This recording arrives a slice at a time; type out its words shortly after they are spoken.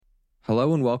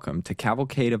Hello and welcome to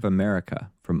Cavalcade of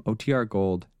America from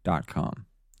OTRGold.com.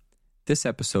 This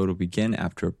episode will begin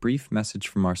after a brief message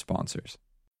from our sponsors.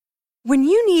 When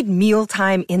you need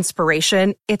mealtime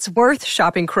inspiration, it's worth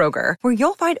shopping Kroger, where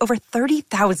you'll find over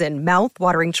 30,000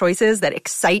 mouth-watering choices that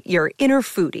excite your inner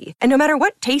foodie. And no matter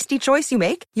what tasty choice you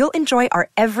make, you'll enjoy our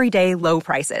everyday low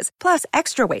prices, plus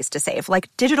extra ways to save,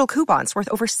 like digital coupons worth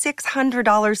over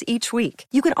 $600 each week.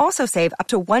 You can also save up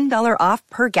to $1 off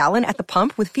per gallon at the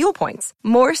pump with fuel points.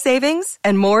 More savings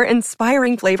and more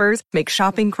inspiring flavors make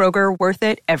shopping Kroger worth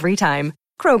it every time.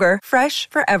 Kroger, fresh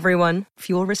for everyone.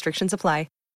 Fuel restrictions apply.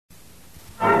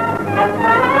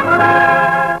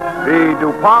 The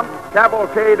DuPont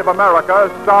Cavalcade of America,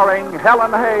 starring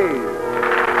Helen Hayes.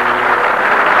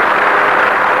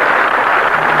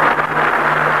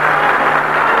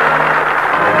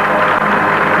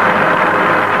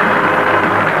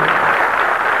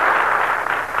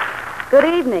 Good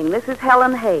evening. This is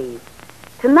Helen Hayes.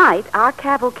 Tonight, our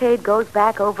cavalcade goes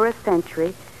back over a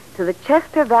century to the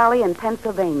Chester Valley in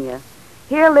Pennsylvania.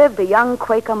 Here lived a young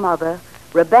Quaker mother,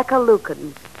 Rebecca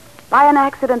Lucan. By an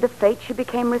accident of fate, she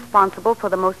became responsible for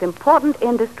the most important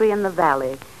industry in the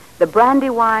valley, the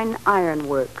Brandywine Iron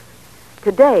Works.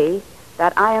 Today,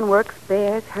 that ironworks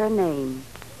bears her name,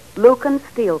 Lucan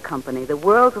Steel Company, the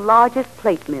world's largest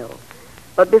plate mill.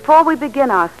 But before we begin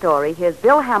our story, here's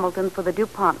Bill Hamilton for the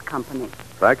DuPont Company.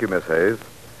 Thank you, Miss Hayes.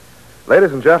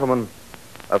 Ladies and gentlemen,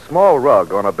 a small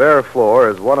rug on a bare floor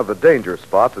is one of the danger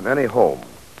spots in any home.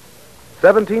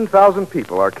 17,000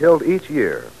 people are killed each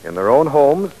year in their own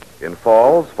homes, in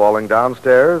falls, falling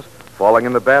downstairs, falling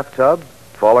in the bathtub,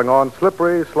 falling on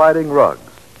slippery, sliding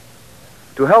rugs.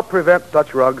 To help prevent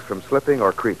such rugs from slipping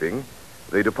or creeping,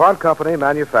 the DuPont Company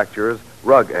manufactures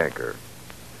Rug Anchor.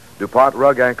 DuPont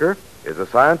Rug Anchor is a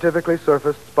scientifically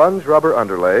surfaced sponge rubber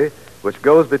underlay which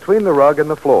goes between the rug and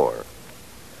the floor.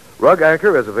 Rug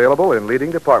Anchor is available in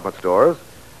leading department stores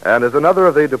and is another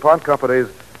of the DuPont Company's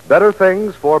better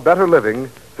things for better living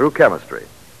through chemistry.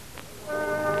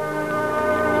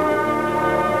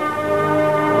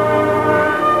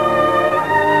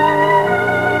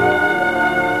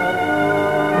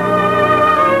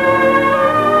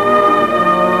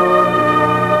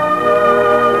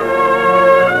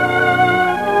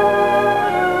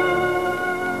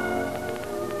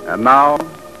 And now,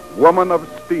 Woman of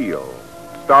Steel,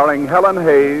 starring Helen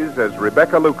Hayes as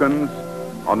Rebecca Lukens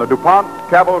on the DuPont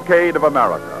Cavalcade of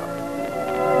America.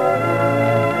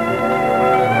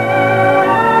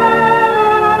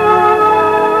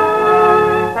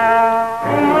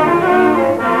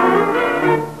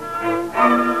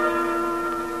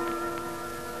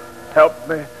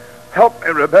 Help me,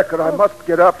 Rebecca. I must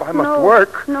get up. I must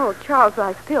work. No, Charles,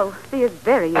 lie still. He is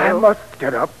very ill. I must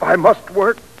get up. I must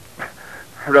work.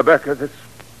 Rebecca, this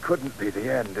couldn't be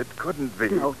the end. It couldn't be.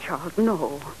 No, Charles,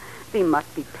 no. Thee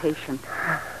must be patient.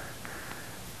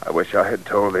 I wish I had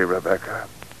told thee, Rebecca.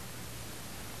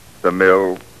 The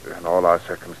mill and all our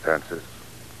circumstances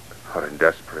are in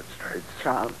desperate straits.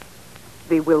 Charles,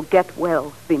 thee will get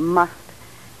well. Thee must.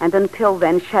 And until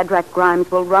then, Shadrach Grimes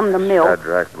will run the mill.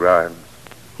 Shadrach Grimes.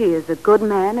 He is a good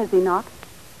man, is he not?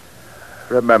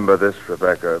 Remember this,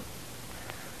 Rebecca.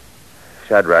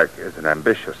 Shadrach is an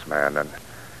ambitious man, and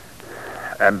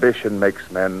ambition makes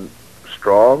men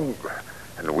strong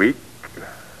and weak,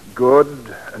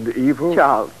 good and evil.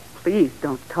 Charles, please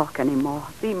don't talk anymore.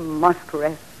 Thee must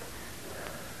rest.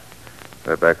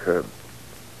 Rebecca,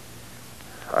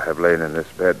 I have lain in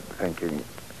this bed thinking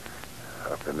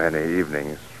of the many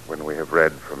evenings when we have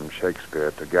read from Shakespeare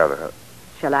together.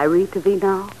 Shall I read to thee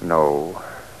now? No,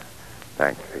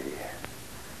 thank thee.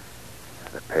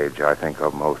 The page I think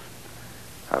of most,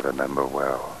 I remember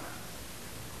well.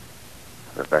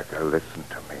 Rebecca, listen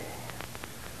to me.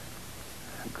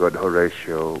 Good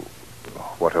Horatio,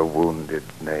 what a wounded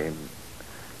name.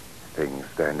 Things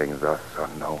standing thus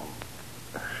unknown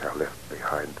shall lift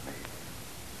behind me.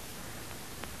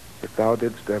 If thou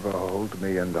didst ever hold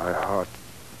me in thy heart,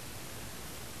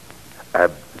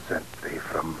 absent thee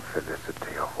from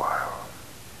felicity a while,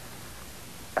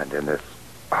 and in this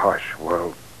harsh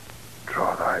world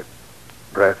draw thy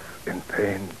breath in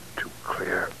pain to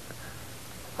clear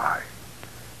my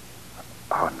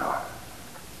honor.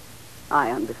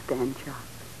 I understand, Charles.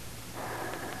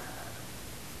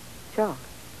 Charles,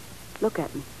 look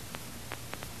at me.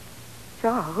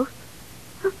 Charles?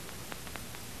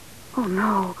 Oh,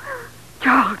 no.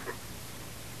 Charles!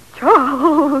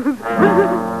 Charles!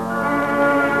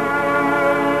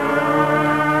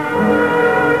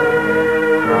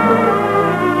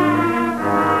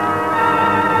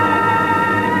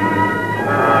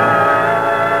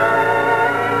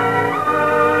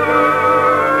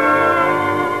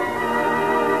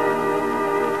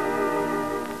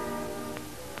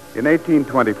 In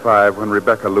 1825, when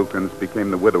Rebecca Lukens became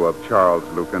the widow of Charles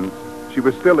Lukens, she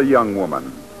was still a young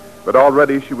woman, but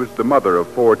already she was the mother of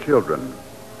 4 children.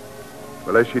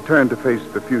 Well, as she turned to face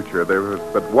the future, there was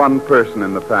but one person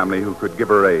in the family who could give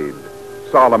her aid,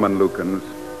 Solomon Lukens,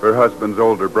 her husband's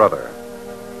older brother.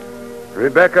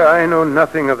 Rebecca, I know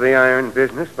nothing of the iron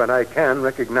business, but I can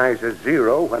recognize a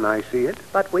zero when I see it.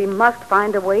 But we must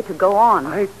find a way to go on.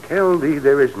 I tell thee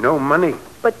there is no money.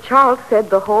 But Charles said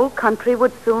the whole country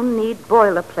would soon need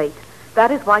boilerplate.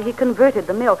 That is why he converted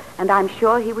the mill, and I'm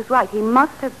sure he was right. He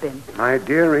must have been. My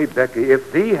dear Rebecca,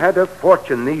 if thee had a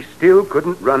fortune, thee still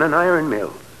couldn't run an iron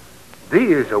mill.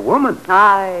 Thee is a woman.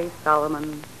 Aye,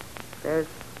 Solomon. There's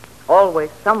always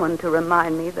someone to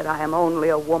remind me that I am only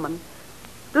a woman.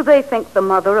 Do they think the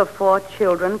mother of 4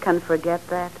 children can forget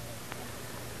that?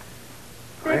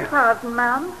 Beg pardon,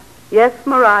 ma'am. Yes,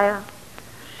 Maria.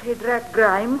 Shadrach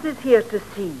Grimes is here to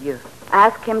see you.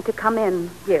 Ask him to come in.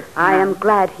 Yes, I ma'am. am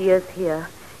glad he is here.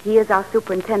 He is our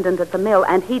superintendent at the mill,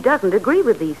 and he doesn't agree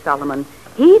with thee, Solomon.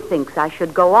 He thinks I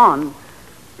should go on.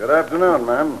 Good afternoon,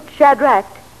 ma'am. Shadrach,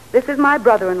 this is my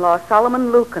brother-in-law,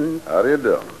 Solomon Lukens. How do you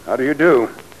do? How do you do?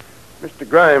 Mr.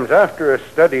 Grimes, after a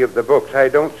study of the books, I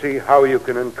don't see how you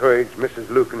can encourage Mrs.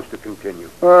 Lukens to continue.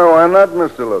 Well, why not,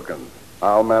 Mr. Lukens?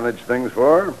 I'll manage things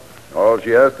for her. All she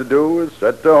has to do is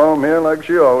set to home here like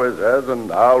she always has,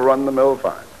 and I'll run the mill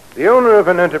fine. The owner of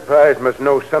an enterprise must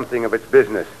know something of its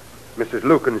business. Mrs.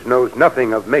 Lukens knows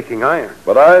nothing of making iron.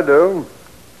 But I do.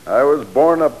 I was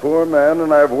born a poor man,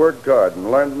 and I've worked hard and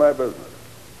learned my business.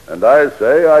 And I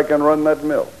say I can run that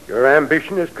mill. Your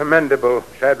ambition is commendable,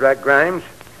 Shadrach Grimes.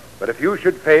 But if you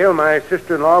should fail, my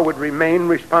sister-in-law would remain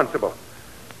responsible.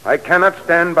 I cannot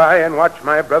stand by and watch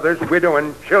my brother's widow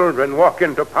and children walk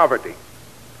into poverty.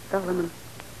 Solomon,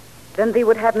 then thee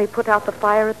would have me put out the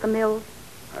fire at the mill?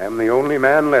 I am the only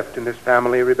man left in this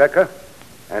family, Rebecca.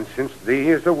 And since thee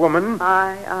is a woman...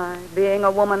 Aye. Being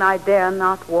a woman, I dare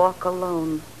not walk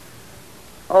alone.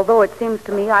 Although it seems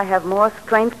to me I have more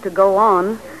strength to go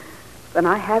on than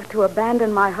I have to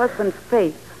abandon my husband's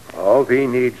faith. All thee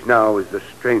needs now is the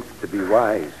strength to be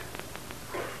wise.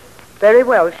 Very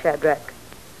well, Shadrach.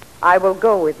 I will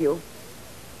go with you.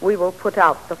 We will put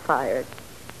out the fires.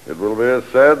 It will be a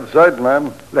sad sight,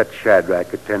 ma'am. Let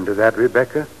Shadrach attend to that,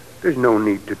 Rebecca. There's no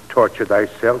need to torture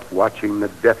thyself watching the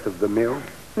death of the mill.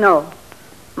 No.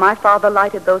 My father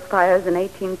lighted those fires in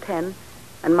 1810,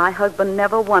 and my husband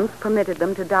never once permitted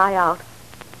them to die out.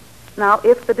 Now,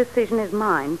 if the decision is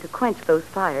mine to quench those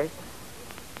fires,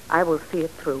 I will see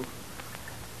it through.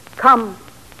 Come.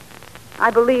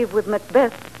 I believe with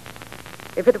Macbeth,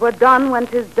 if it were done when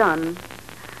 'tis done,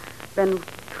 then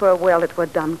 'twere well it were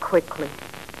done quickly.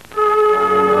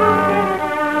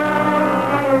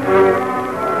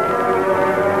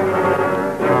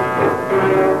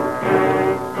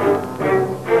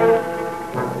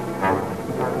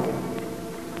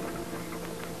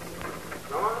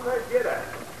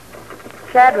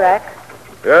 Shadrach,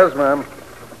 Yes, ma'am.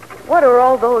 what are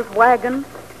all those wagons?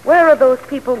 Where are those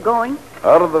people going?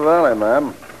 Out of the valley,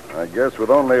 ma'am. I guess with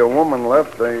only a woman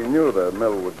left, they knew the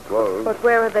mill would close. But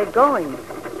where are they going?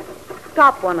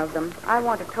 Stop one of them. I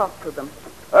want to talk to them.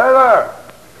 Hey there!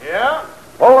 Yeah?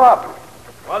 Pull up!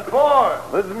 What for?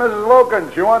 This is Mrs.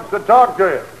 Loken. She wants to talk to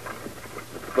you.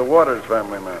 It's the Waters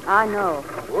family, ma'am. I know.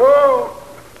 Whoa!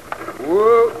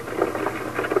 Whoa!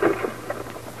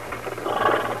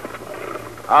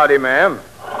 Howdy, ma'am.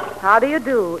 How do you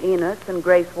do, Enos and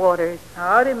Grace Waters?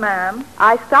 Howdy, ma'am.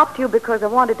 I stopped you because I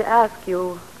wanted to ask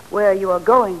you where you are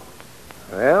going.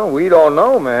 Well, we don't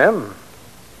know, ma'am.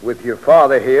 With your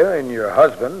father here and your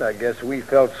husband, I guess we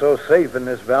felt so safe in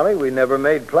this valley we never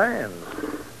made plans.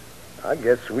 I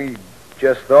guess we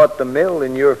just thought the mill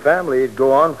in your family would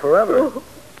go on forever.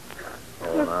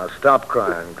 Oh, now stop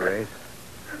crying, Grace.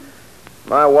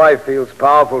 My wife feels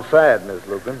powerful sad, Miss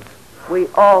Lukens. We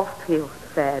all feel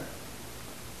sad.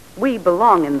 We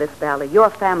belong in this valley, your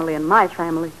family and my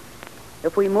family.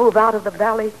 If we move out of the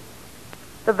valley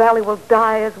will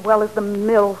die as well as the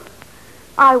mill.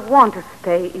 I want to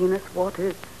stay, Enos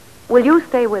Waters. Will you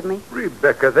stay with me?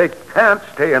 Rebecca, they can't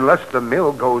stay unless the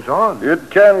mill goes on. It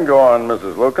can go on,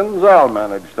 Mrs. Lukens. I'll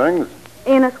manage things.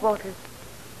 Enos Waters,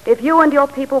 if you and your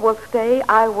people will stay,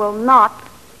 I will not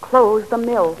close the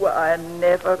mill. Why,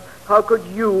 never. How could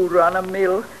you run a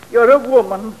mill? You're a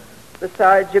woman.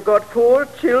 Besides, you got 4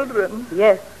 children.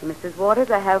 Yes, Mrs. Waters,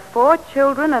 I have 4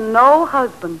 children and no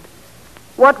husband.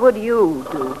 What would you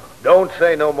do? Don't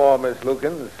say no more, Miss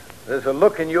Lukens. There's a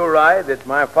look in your eye that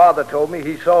my father told me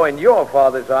he saw in your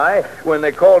father's eye when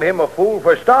they called him a fool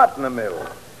for starting the mill.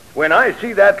 When I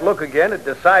see that look again, it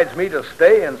decides me to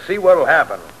stay and see what'll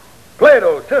happen.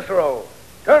 Plato, Cicero,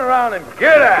 Turn around and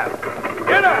get at it.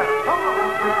 Get at it. Come on.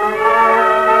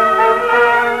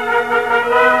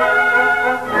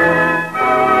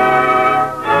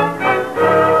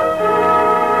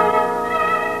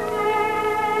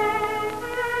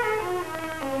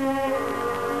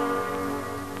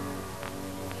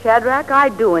 Shadrach, I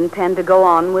do intend to go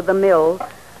on with the mill.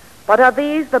 But are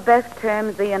these the best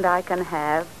terms thee and I can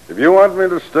have? If you want me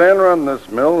to stay and run this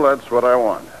mill, that's what I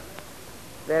want.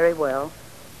 Very well.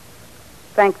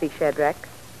 Thank thee, Shadrach.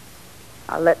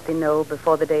 I'll let thee know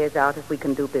before the day is out if we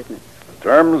can do business. The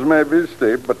terms may be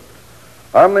steep, but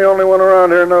I'm the only one around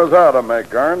here who knows how to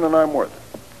make iron, and I'm worth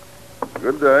it.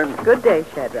 Good day. Good day,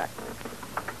 Shadrach.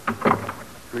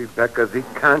 Rebecca, thee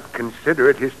can't consider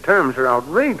it. His terms are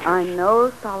outrageous. I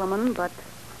know, Solomon, but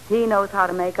he knows how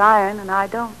to make iron, and I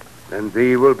don't. And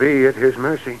thee will be at his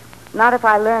mercy. Not if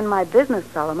I learn my business,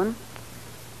 Solomon.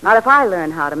 Not if I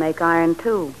learn how to make iron,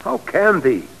 too. How can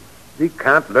thee? Thee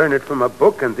can't learn it from a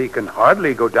book, and thee can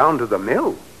hardly go down to the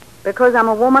mill. Because I'm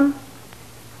a woman?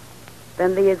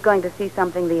 Then thee is going to see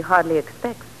something thee hardly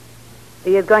expects.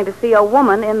 Thee is going to see a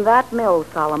woman in that mill,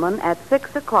 Solomon, at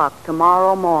 6 o'clock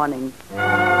tomorrow morning.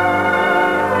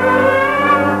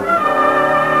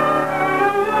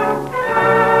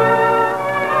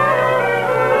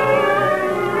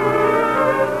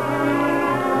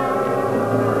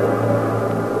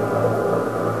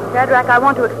 Shadrach, I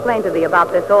want to explain to thee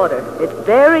about this order. It's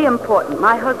very important.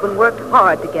 My husband worked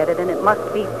hard to get it, and it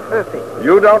must be perfect.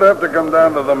 You don't have to come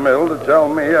down to the mill to tell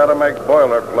me how to make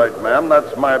boilerplate, ma'am.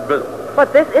 That's my business.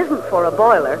 But this isn't for a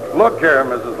boiler. Look here,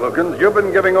 Mrs. Lukens. You've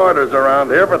been giving orders around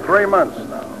here for 3 months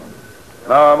now.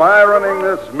 Now, am I running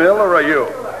this mill or are you?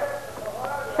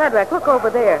 Shadrach, look over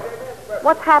there.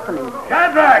 What's happening?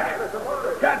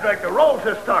 Shadrach, the rolls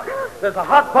are stuck. There's a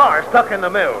hot bar stuck in the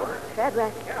mill.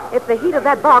 Shadrach, if the heat of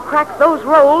that bar cracks those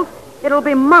rolls, it'll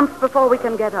be months before we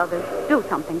can get others. Do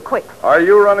something quick. Are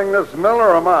you running this mill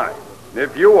or am I?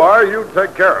 If you are, you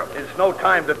take care of it. It's no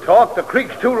time to talk. The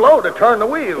creek's too low to turn the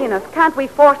wheel. Enos, can't we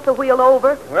force the wheel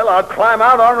over? Well, I'll climb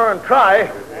out on her and try.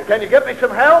 Can you get me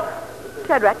some help?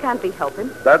 Shadrach, can't we help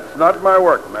him? That's not my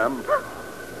work, ma'am.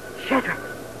 Shadrach.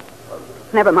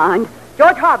 Never mind.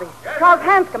 George Harvey, Charles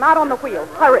Hanscom out on the wheel.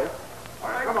 Hurry.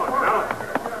 Come on,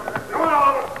 Come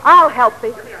on. I'll help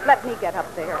thee. Let me get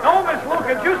up there. No, Miss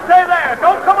Lukens, you stay there.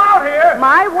 Don't come out here.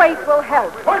 My weight will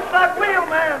help. Push that wheel,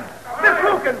 man. Miss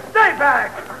Lukens, stay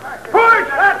back. Push,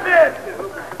 that's it.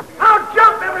 Now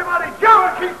jump, everybody.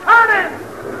 Jump. She's turning.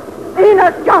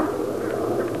 Enos, jump.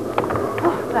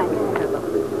 Oh, thank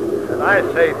heaven. And I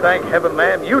say thank heaven,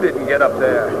 ma'am, you didn't get up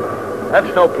there.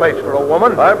 That's no place for a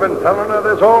woman. I've been telling her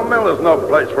this whole mill is no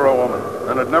place for a woman,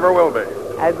 and it never will be.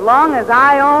 As long as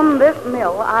I own this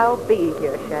mill, I'll be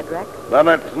here, Shadrach. Then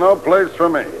it's no place for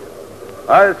me.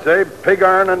 I say pig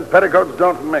iron and petticoats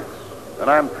don't mix, and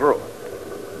I'm through.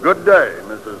 Good day,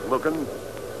 Mrs. Lukens.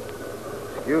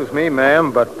 Excuse me,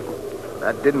 ma'am, but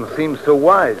that didn't seem so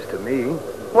wise to me.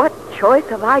 What choice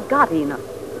have I got, Enos,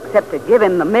 except to give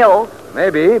him the mill?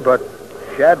 Maybe, but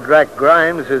Shadrach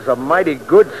Grimes is a mighty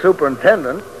good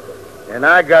superintendent, and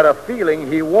I got a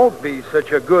feeling he won't be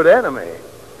such a good enemy.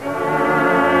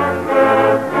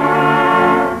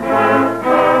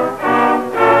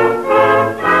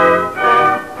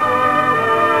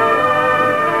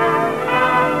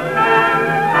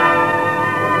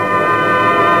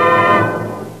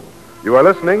 You are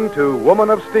listening to Woman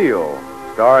of Steel,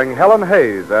 starring Helen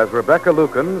Hayes as Rebecca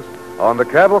Lukens on the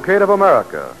Cavalcade of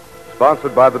America,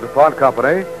 sponsored by the DuPont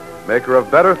Company, maker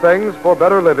of better things for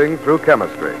better living through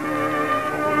chemistry.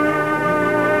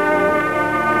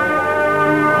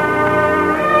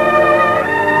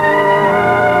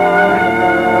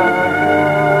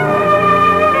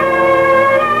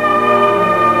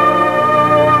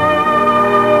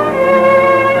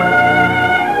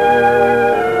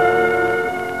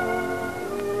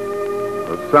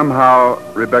 Somehow,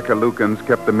 Rebecca Lukens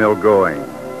kept the mill going.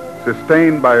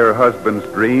 Sustained by her husband's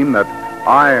dream that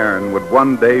iron would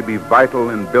one day be vital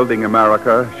in building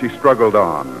America, she struggled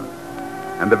on.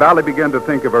 And the valley began to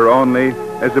think of her only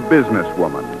as a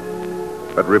businesswoman.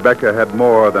 But Rebecca had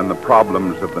more than the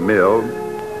problems of the mill.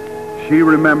 She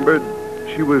remembered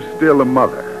she was still a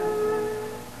mother.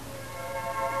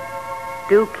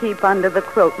 Do keep under the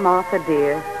quilt, Martha,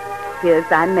 dear. Here's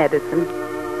thy medicine.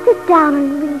 Sit down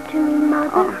and read to me, Mother.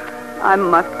 Oh, I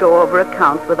must go over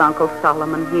accounts with Uncle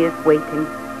Solomon. He is waiting.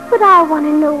 But I want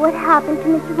to know what happened to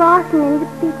Miss Rawson in the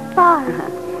big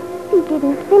forest. He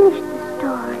didn't finish the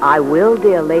story. I will,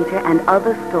 dear, later, and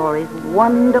other stories,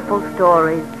 wonderful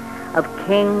stories of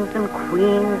kings and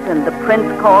queens and the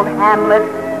prince called Hamlet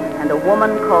and a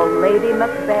woman called Lady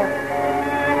Macbeth.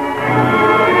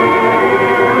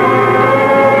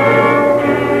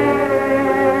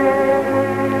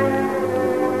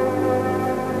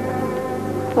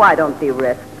 Why don't thee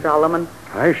rest, Solomon?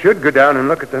 I should go down and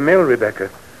look at the mill, Rebecca.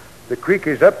 The creek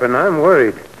is up, and I'm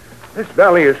worried. This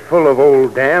valley is full of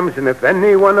old dams, and if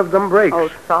any one of them breaks... Oh,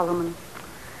 Solomon,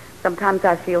 sometimes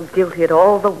I feel guilty at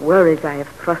all the worries I have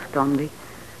thrust on thee.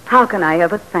 How can I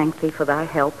ever thank thee for thy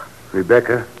help?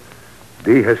 Rebecca,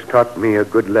 thee has taught me a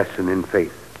good lesson in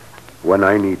faith, one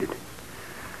I needed.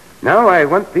 Now I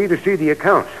want thee to see the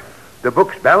accounts. The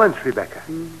book's balanced, Rebecca.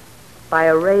 By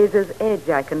a razor's edge,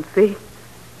 I can see.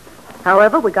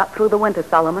 However, we got through the winter,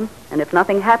 Solomon, and if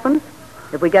nothing happens,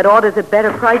 if we get orders at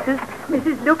better prices...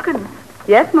 Mrs. Lukens,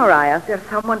 Yes, Mariah? there's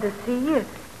someone to see you.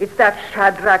 It's that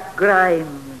Shadrach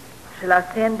Grimes. Shall I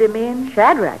send him in?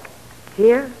 Shadrach?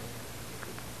 Here?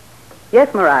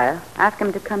 Yes, Mariah. Ask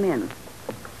him to come in.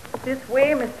 This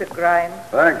way, Mr. Grimes.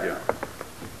 Thank you.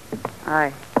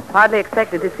 I hardly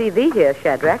expected to see thee here,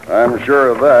 Shadrach. I'm sure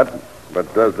of that.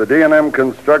 But does the D&M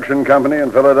Construction Company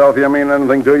in Philadelphia mean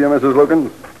anything to you, Mrs.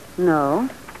 Lukens? No.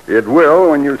 It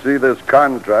will when you see this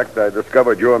contract I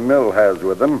discovered your mill has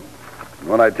with them.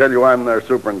 When I tell you I'm their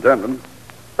superintendent.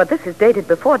 But this is dated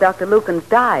before Dr. Lukens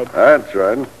died. That's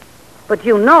right. But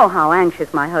you know how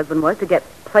anxious my husband was to get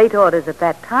plate orders at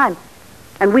that time.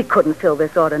 And we couldn't fill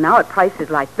this order now at prices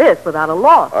like this without a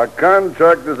loss. A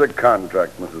contract is a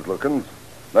contract, Mrs. Lukens.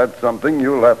 That's something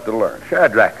you'll have to learn.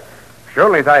 Shadrach,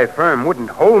 surely thy firm wouldn't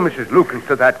hold Mrs. Lukens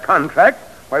to that contract.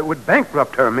 Why, it would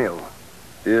bankrupt her mill.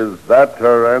 Is that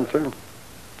her answer?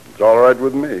 It's all right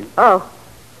with me. Oh,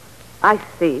 I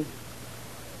see.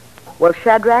 Well,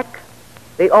 Shadrach,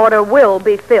 the order will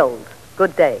be filled.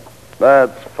 Good day.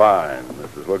 That's fine,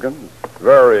 Mrs. Lukens.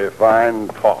 Very fine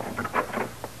talk.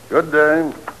 Good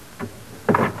day.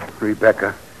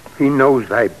 Rebecca, he knows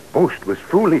thy boast was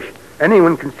foolish.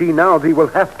 Anyone can see now thee will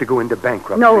have to go into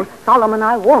bankruptcy. No, Solomon,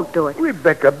 I won't do it.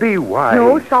 Rebecca, be wise.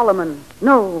 No, Solomon,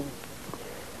 no.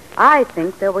 I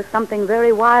think there was something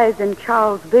very wise in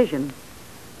Charles' vision.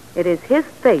 It is his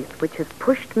faith which has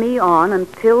pushed me on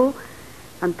until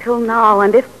now,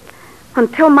 and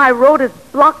until my road is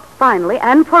blocked finally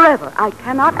and forever, I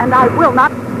cannot and I will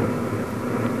not...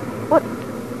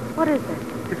 What is it?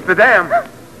 It's the dam.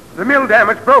 The mill dam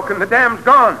is broken. The dam's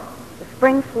gone. The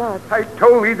spring flood. I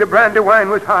told thee the Brandywine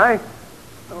was high.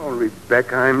 Oh,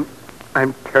 Rebecca,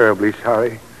 I'm terribly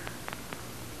sorry.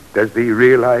 Does thee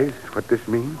realize what this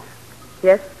means?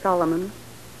 Yes, Solomon.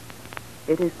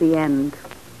 It is the end.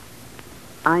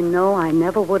 I know I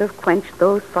never would have quenched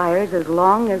those fires as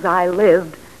long as I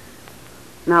lived.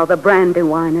 Now the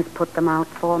Brandywine has put them out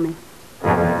for me.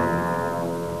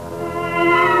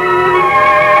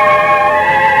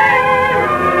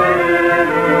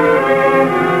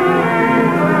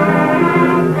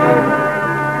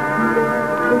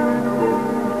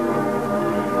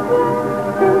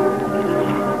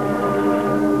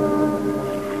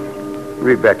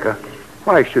 Rebecca,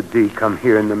 why should thee come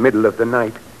here in the middle of the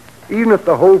night? Even if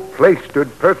the whole place stood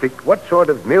perfect, what sort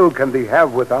of mill can thee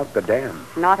have without the dam?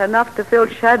 Not enough to fill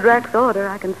Shadrach's order.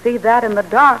 I can see that in the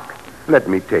dark. Let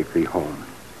me take thee home.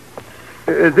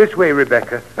 This way,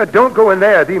 Rebecca. Don't go in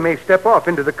there. Thee may step off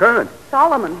into the current.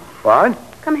 Solomon, What?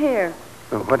 come here.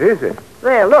 What is it?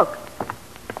 There, look.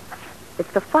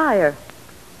 It's the fire.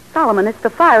 Solomon, it's the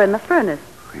fire in the furnace.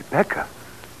 Rebecca,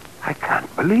 I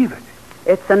can't believe it.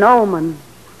 It's an omen.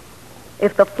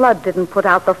 If the flood didn't put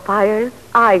out the fires,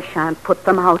 I shan't put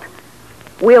them out.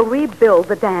 We'll rebuild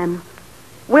the dam.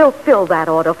 We'll fill that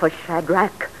order for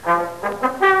Shadrach.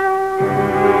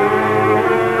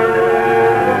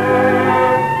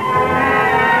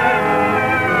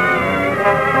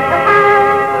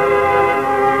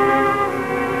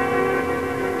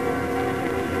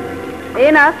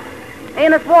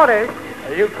 Enos Waters,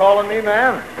 Are you calling me,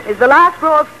 ma'am? is the last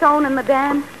row of stone in the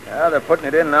dam? Yeah, they're putting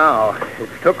it in now. It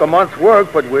took a month's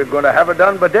work, but we're going to have it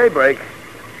done by daybreak.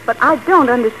 But I don't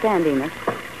understand, Enos.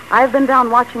 I've been down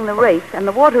watching the race, and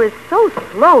the water is so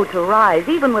slow to rise,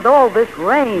 even with all this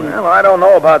rain. Well, I don't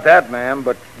know about that, ma'am,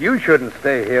 but you shouldn't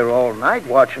stay here all night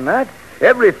watching that.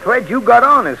 Every thread you got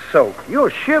on is soaked. You're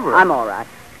shivering. I'm all right.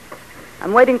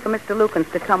 I'm waiting for Mr.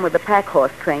 Lukens to come with the pack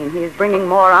horse train. He is bringing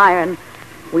more iron.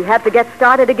 We have to get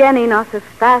started again, Enos, as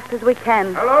fast as we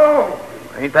can. Hello?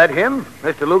 Ain't that him,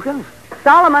 Mr. Lukens?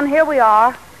 Solomon, here we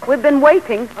are. We've been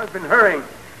waiting. I've been hurrying.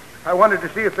 I wanted to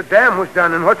see if the dam was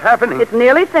done and what's happening. It's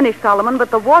nearly finished, Solomon,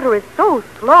 but the water is so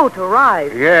slow to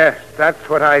rise. Yes, that's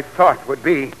what I thought would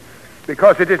be.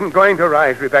 Because it isn't going to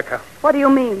rise, Rebecca. What do you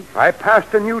mean? I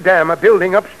passed a new dam, a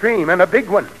building upstream, and a big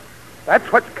one.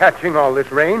 That's what's catching all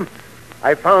this rain.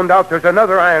 I found out there's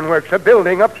another ironworks, a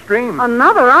building upstream.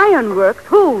 Another ironworks?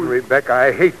 Whose? Rebecca,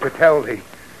 I hate to tell thee.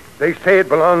 They say it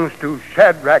belongs to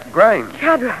Shadrach Grimes.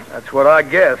 Shadrach. That's what I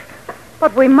guessed.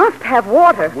 But we must have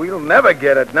water. We'll never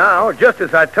get it now. Just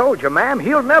as I told you, ma'am,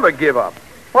 he'll never give up.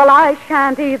 Well, I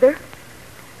shan't either.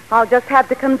 I'll just have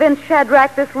to convince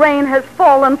Shadrach this rain has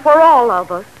fallen for all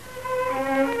of us.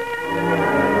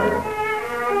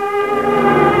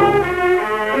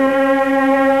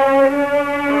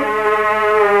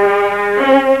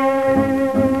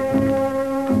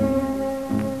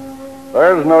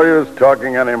 There's no use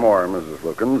talking anymore, Mrs.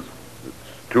 Lookins.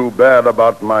 It's too bad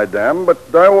about my dam, but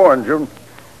I warned you.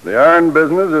 The iron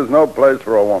business is no place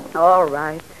for a woman. All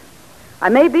right. I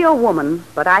may be a woman,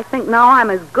 but I think now I'm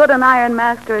as good an iron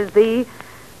master as thee,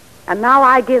 and now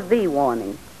I give thee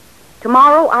warning.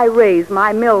 Tomorrow I raise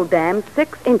my mill dam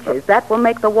 6 inches. That will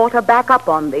make the water back up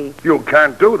on thee. You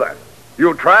can't do that.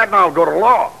 You try it and I'll go to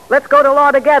law. Let's go to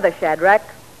law together, Shadrach.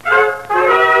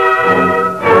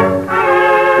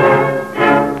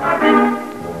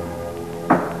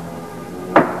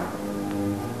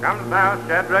 Comes now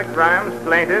Shadrach Grimes,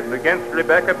 plaintiff against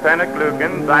Rebecca Pennock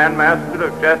Lukens, ironmaster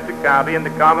of Chester County in the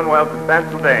Commonwealth of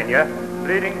Pennsylvania,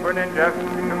 pleading for an injunction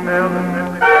to compel the...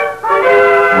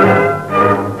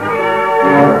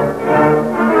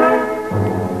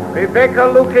 Rebecca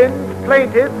Lukens,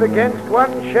 plaintiff against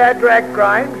one Shadrach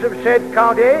Grimes of said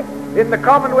county in the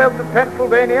Commonwealth of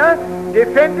Pennsylvania,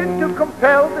 defendant to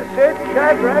compel the said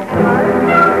Shadrach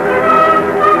Grimes...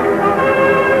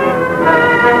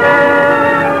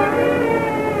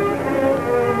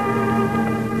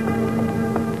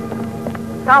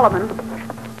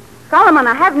 Solomon,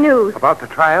 I have news. About the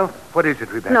trial? What is it,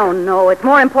 Rebecca? No, it's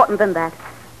more important than that.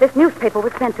 This newspaper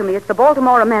was sent to me. It's the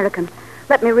Baltimore American.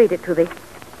 Let me read it to thee.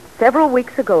 Several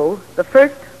weeks ago, the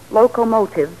first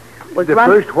locomotive was The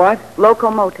first what?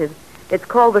 Locomotive. It's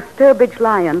called the Sturbridge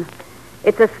Lion.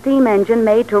 It's a steam engine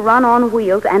made to run on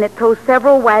wheels, and it tows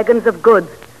several wagons of goods.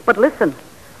 But listen,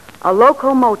 a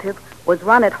locomotive was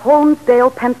run at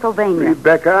Holmesdale, Pennsylvania.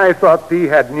 Rebecca, I thought thee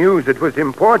had news that was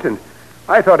important.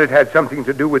 I thought it had something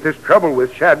to do with this trouble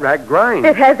with Shadrach Grimes.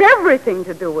 It has everything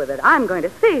to do with it. I'm going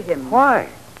to see him. Why?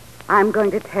 I'm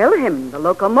going to tell him the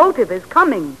locomotive is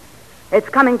coming. It's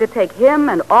coming to take him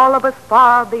and all of us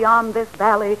far beyond this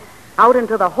valley, out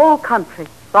into the whole country,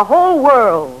 the whole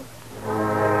world.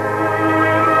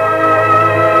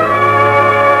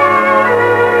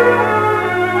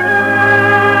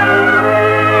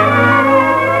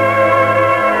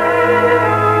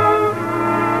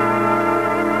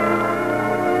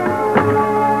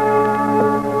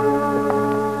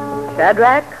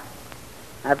 Shadrach,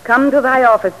 I've come to thy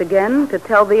office again to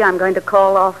tell thee I'm going to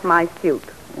call off my suit.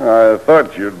 I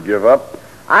thought you'd give up.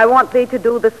 I want thee to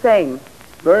do the same.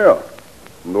 Do you?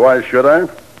 And why should I?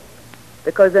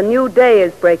 Because a new day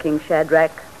is breaking,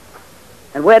 Shadrach.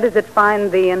 And where does it find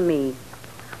thee and me?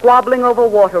 Squabbling over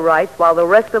water rights while the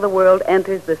rest of the world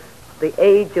enters the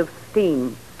age of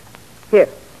steam. Here,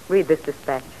 read this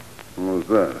dispatch. What's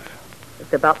that?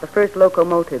 It's about the first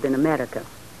locomotive in America.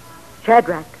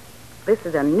 Shadrach, this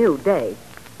is a new day.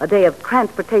 A day of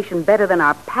transportation better than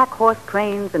our pack-horse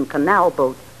trains and canal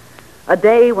boats. A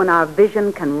day when our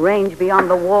vision can range beyond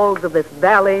the walls of this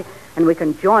valley and we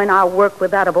can join our work with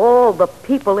that of all the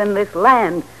people in this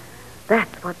land.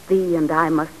 That's what thee and I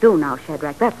must do now,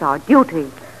 Shadrach. That's our duty.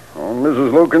 Oh,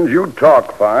 Mrs. Lukens, you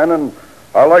talk fine, and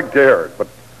I like to hear it, but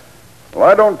well,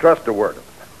 I don't trust a word of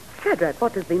it. Shadrach,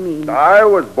 what does thee mean? I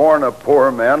was born a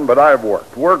poor man, but I've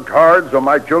worked hard so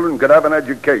my children could have an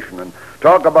education and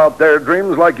talk about their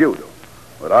dreams like you do.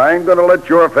 But I ain't going to let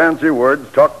your fancy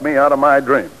words talk me out of my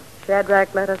dreams.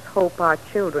 Shadrach, let us hope our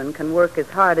children can work as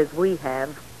hard as we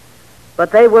have.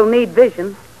 But they will need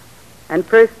vision, and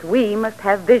first we must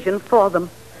have vision for them.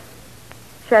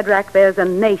 Shadrach, there's a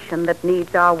nation that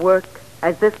needs our work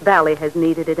as this valley has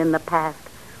needed it in the past.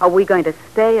 Are we going to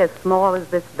stay as small as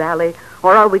this valley,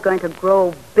 or are we going to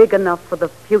grow big enough for the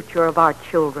future of our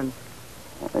children?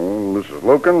 Oh, Mrs.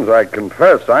 Lukens, I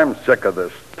confess I'm sick of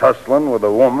this tussling with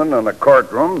a woman in a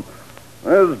courtroom.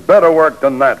 There's better work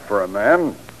than that for a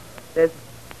man. There's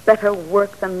better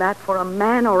work than that for a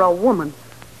man or a woman,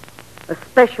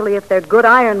 especially if they're good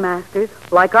iron masters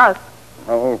like us.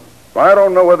 Oh, I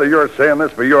don't know whether you're saying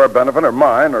this for your benefit or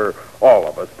mine or all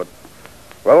of us, but,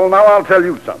 well, now I'll tell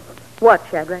you something. What,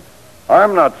 Shadrach?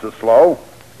 I'm not so slow.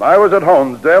 I was at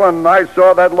Holmesdale, and I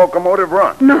saw that locomotive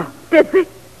run. No, did they?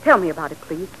 Tell me about it,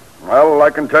 please. Well, I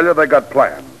can tell you they got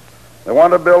plans. They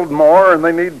want to build more, and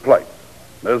they need plates.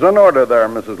 There's an order there,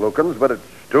 Mrs. Lukens, but it's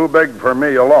too big for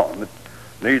me alone. It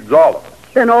needs all of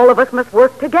us. Then all of us must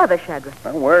work together, Shadrach.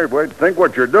 Now, wait. Think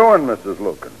what you're doing, Mrs.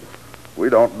 Lukens. We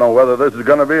don't know whether this is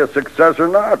going to be a success or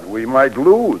not. We might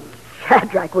lose.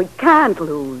 Shadrach, we can't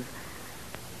lose.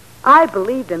 I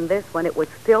believed in this when it was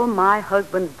still my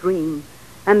husband's dream.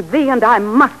 And thee and I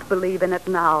must believe in it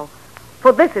now.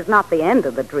 For this is not the end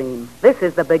of the dream. This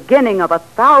is the beginning of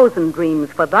 1,000 dreams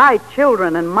for thy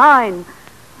children and mine.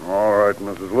 All right,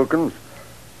 Mrs. Lukens.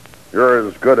 You're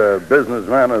as good a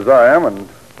businessman as I am, and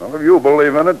well, if you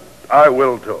believe in it, I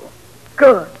will too.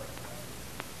 Good.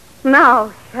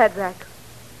 Now, Shadrach,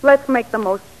 let's make the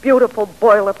most beautiful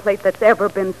boilerplate that's ever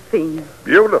been seen.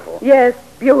 Beautiful? Yes,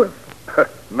 beautiful.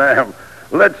 Ma'am,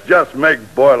 let's just make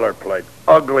boilerplate,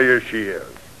 ugly as she is.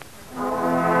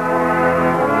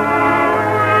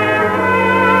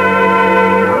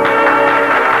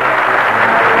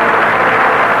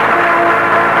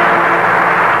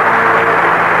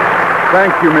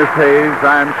 Thank you, Miss Hayes.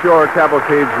 I'm sure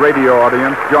Cavalcade's radio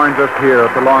audience joins us here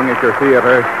at the Longacre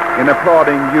Theater in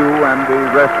applauding you and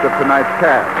the rest of tonight's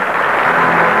cast.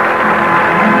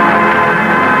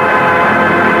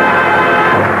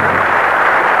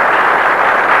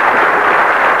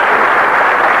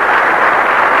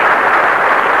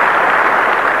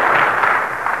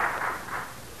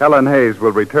 Helen Hayes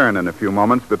will return in a few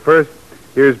moments, but first,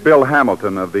 here's Bill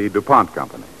Hamilton of the DuPont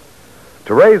Company.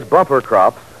 To raise bumper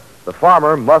crops, the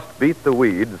farmer must beat the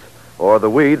weeds, or the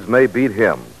weeds may beat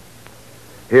him.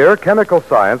 Here, chemical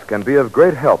science can be of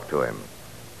great help to him.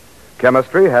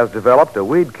 Chemistry has developed a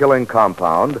weed-killing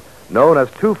compound known as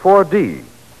 2,4-D.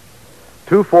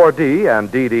 2,4-D and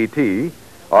DDT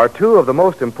are two of the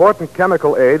most important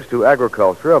chemical aids to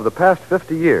agriculture of the past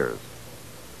 50 years.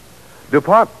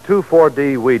 DuPont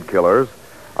 2,4-D weed killers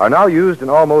are now used in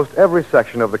almost every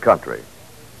section of the country.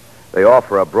 They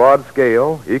offer a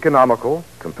broad-scale, economical,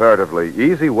 comparatively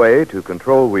easy way to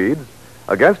control weeds,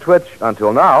 against which,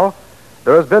 until now,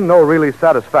 there has been no really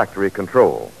satisfactory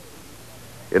control.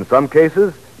 In some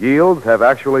cases, yields have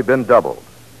actually been doubled.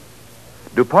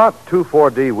 DuPont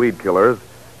 2,4-D weed killers,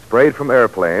 sprayed from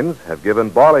airplanes, have given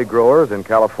barley growers in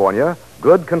California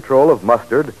good control of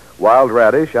mustard, wild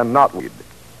radish, and knotweed.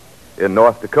 In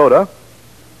North Dakota,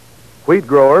 wheat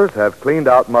growers have cleaned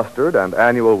out mustard and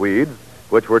annual weeds,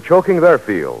 which were choking their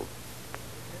fields.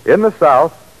 In the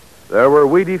South, there were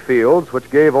weedy fields which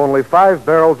gave only 5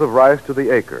 barrels of rice to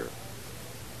the acre.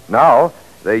 Now,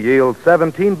 they yield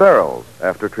 17 barrels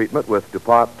after treatment with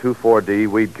DuPont 2,4-D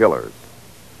weed killers.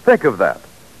 Think of that.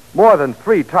 More than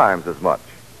 3 times as much.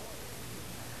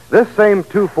 This same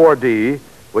 2,4-D,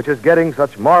 which is getting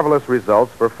such marvelous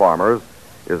results for farmers,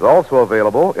 is also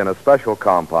available in a special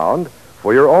compound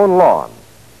for your own lawn.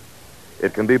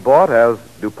 It can be bought as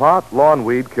DuPont Lawn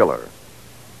Weed Killer.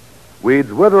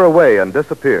 Weeds wither away and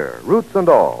disappear, roots and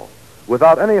all,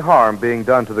 without any harm being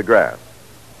done to the grass.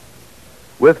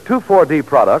 With 2,4-D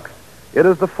products, it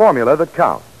is the formula that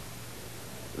counts.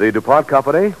 The DuPont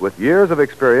Company, with years of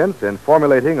experience in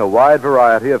formulating a wide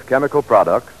variety of chemical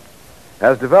products,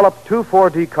 has developed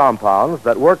 2,4-D compounds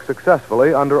that work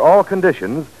successfully under all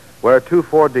conditions where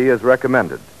 2,4-D is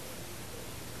recommended.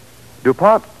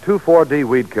 DuPont 2,4-D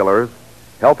weed killers,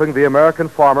 helping the American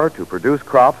farmer to produce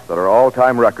crops that are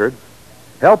all-time records,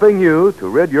 helping you to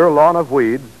rid your lawn of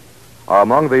weeds, are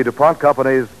among the DuPont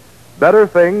Company's better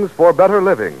things for better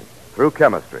living through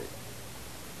chemistry.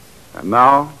 And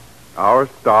now, our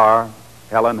star,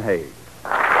 Helen Hayes.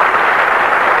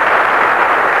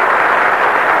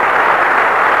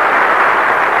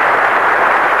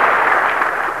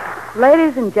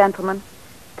 Ladies and gentlemen,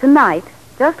 tonight,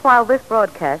 just while this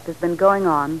broadcast has been going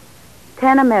on,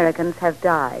 10 Americans have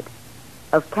died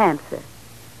of cancer.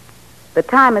 The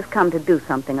time has come to do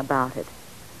something about it.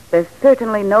 There's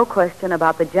certainly no question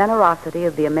about the generosity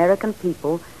of the American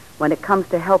people when it comes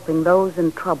to helping those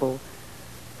in trouble.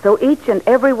 So each and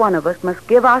every one of us must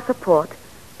give our support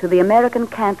to the American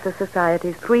Cancer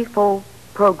Society's threefold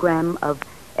program of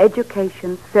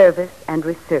education, service, and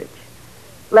research.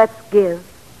 Let's give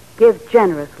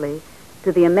generously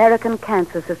to the American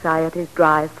Cancer Society's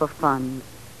drive for funds.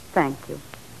 Thank you.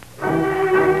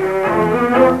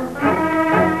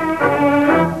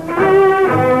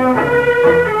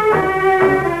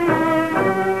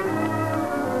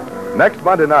 Next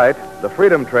Monday night, the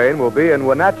Freedom Train will be in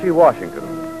Wenatchee, Washington.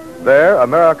 There,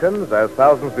 Americans, as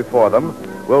thousands before them,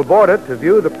 will board it to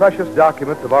view the precious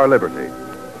documents of our liberty.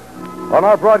 On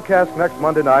our broadcast next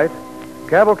Monday night,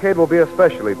 Cavalcade will be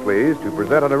especially pleased to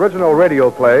present an original radio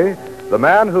play, The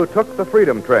Man Who Took the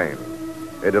Freedom Train,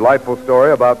 a delightful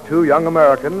story about 2 young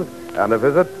Americans and a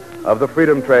visit of the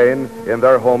Freedom Train in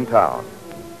their hometown.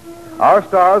 Our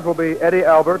stars will be Eddie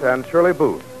Albert and Shirley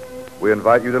Booth. We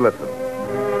invite you to listen.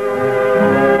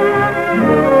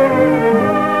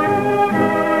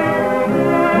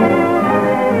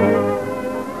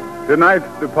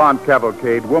 Tonight's DuPont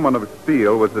Cavalcade, Woman of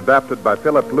Steel, was adapted by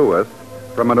Philip Lewis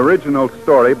from an original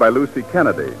story by Lucy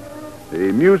Kennedy.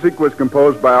 The music was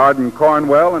composed by Arden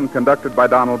Cornwell and conducted by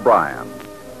Donald Bryan.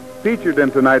 Featured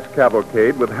in tonight's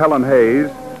cavalcade with Helen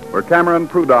Hayes were Cameron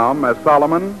Prudhomme as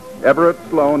Solomon, Everett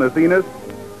Sloan as Enos,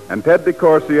 and Ted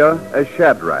DeCorsia as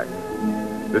Shadrach.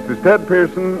 This is Ted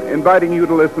Pearson inviting you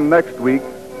to listen next week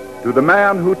to The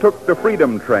Man Who Took the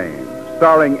Freedom Train,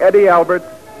 starring Eddie Albert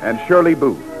and Shirley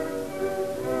Booth.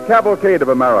 Cavalcade of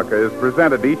America is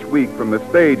presented each week from the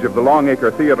stage of the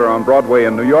Longacre Theater on Broadway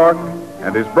in New York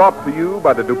and is brought to you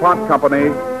by the DuPont Company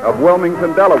of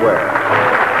Wilmington, Delaware.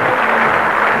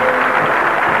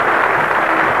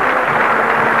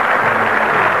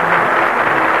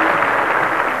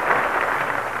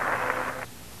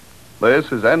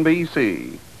 This is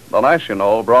NBC, the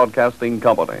national broadcasting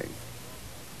company.